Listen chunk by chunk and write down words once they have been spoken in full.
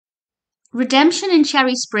Redemption in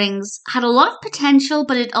Cherry Springs had a lot of potential,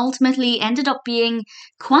 but it ultimately ended up being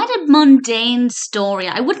quite a mundane story.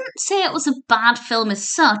 I wouldn't say it was a bad film as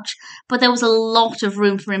such, but there was a lot of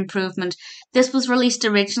room for improvement. This was released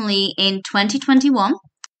originally in 2021.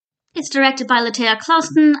 It's directed by Letia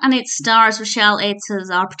Clouston and it stars Rochelle Aytes as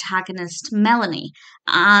our protagonist, Melanie.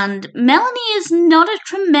 And Melanie is not a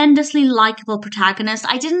tremendously likable protagonist.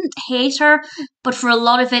 I didn't hate her, but for a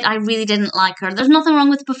lot of it, I really didn't like her. There's nothing wrong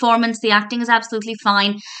with the performance, the acting is absolutely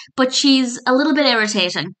fine, but she's a little bit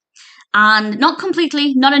irritating. And not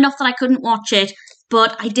completely, not enough that I couldn't watch it,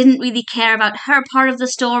 but I didn't really care about her part of the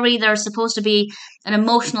story. There's supposed to be an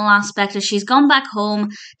emotional aspect as she's gone back home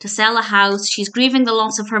to sell a house. She's grieving the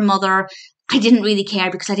loss of her mother. I didn't really care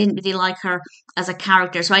because I didn't really like her as a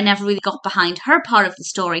character, so I never really got behind her part of the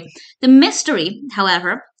story. The mystery,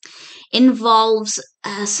 however, involves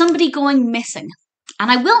somebody going missing. And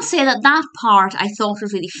I will say that that part I thought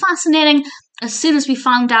was really fascinating. As soon as we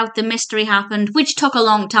found out the mystery happened, which took a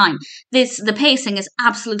long time, the pacing is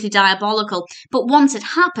absolutely diabolical. But once it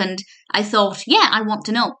happened, I thought, yeah, I want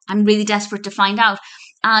to know. I'm really desperate to find out.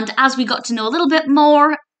 And as we got to know a little bit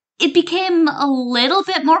more, it became a little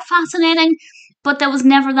bit more fascinating. But there was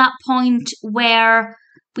never that point where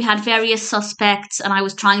we had various suspects and I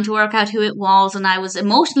was trying to work out who it was and I was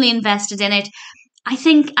emotionally invested in it. I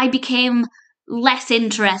think I became less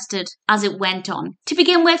interested as it went on. To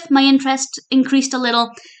begin with, my interest increased a little,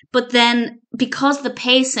 but then because the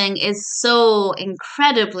pacing is so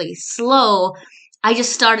incredibly slow, I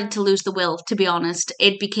just started to lose the will, to be honest.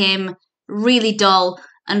 It became really dull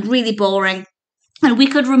and really boring, and we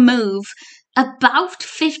could remove about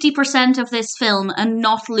 50% of this film and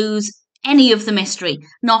not lose any of the mystery,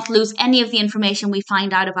 not lose any of the information we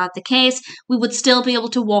find out about the case. We would still be able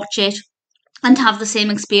to watch it and have the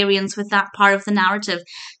same experience with that part of the narrative.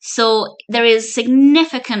 So there is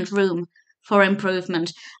significant room for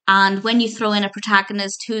improvement. And when you throw in a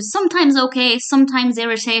protagonist who's sometimes okay, sometimes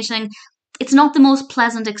irritating, it's not the most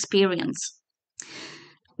pleasant experience.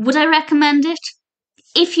 Would I recommend it?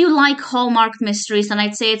 If you like Hallmark mysteries, then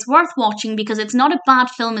I'd say it's worth watching because it's not a bad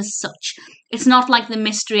film as such. It's not like the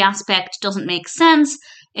mystery aspect doesn't make sense.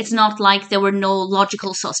 It's not like there were no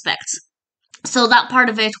logical suspects. So that part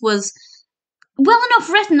of it was well enough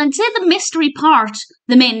written. I'd say the mystery part,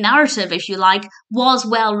 the main narrative, if you like, was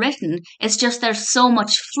well written. It's just there's so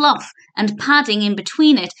much fluff and padding in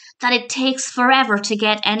between it that it takes forever to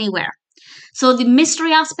get anywhere. So the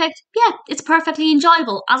mystery aspect, yeah, it's perfectly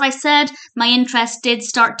enjoyable. As I said, my interest did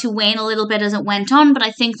start to wane a little bit as it went on, but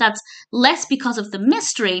I think that's less because of the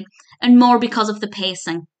mystery and more because of the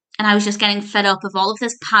pacing. And I was just getting fed up of all of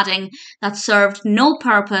this padding that served no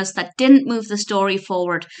purpose, that didn't move the story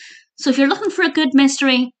forward. So if you're looking for a good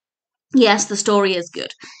mystery, yes, the story is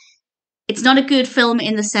good. It's not a good film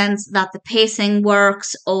in the sense that the pacing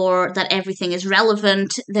works or that everything is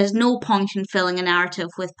relevant. There's no point in filling a narrative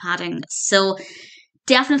with padding. So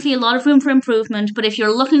definitely a lot of room for improvement. But if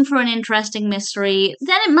you're looking for an interesting mystery,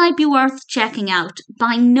 then it might be worth checking out.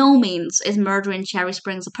 By no means is Murder in Cherry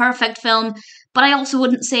Springs a perfect film, but I also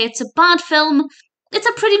wouldn't say it's a bad film. It's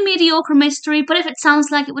a pretty mediocre mystery, but if it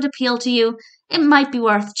sounds like it would appeal to you, it might be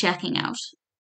worth checking out.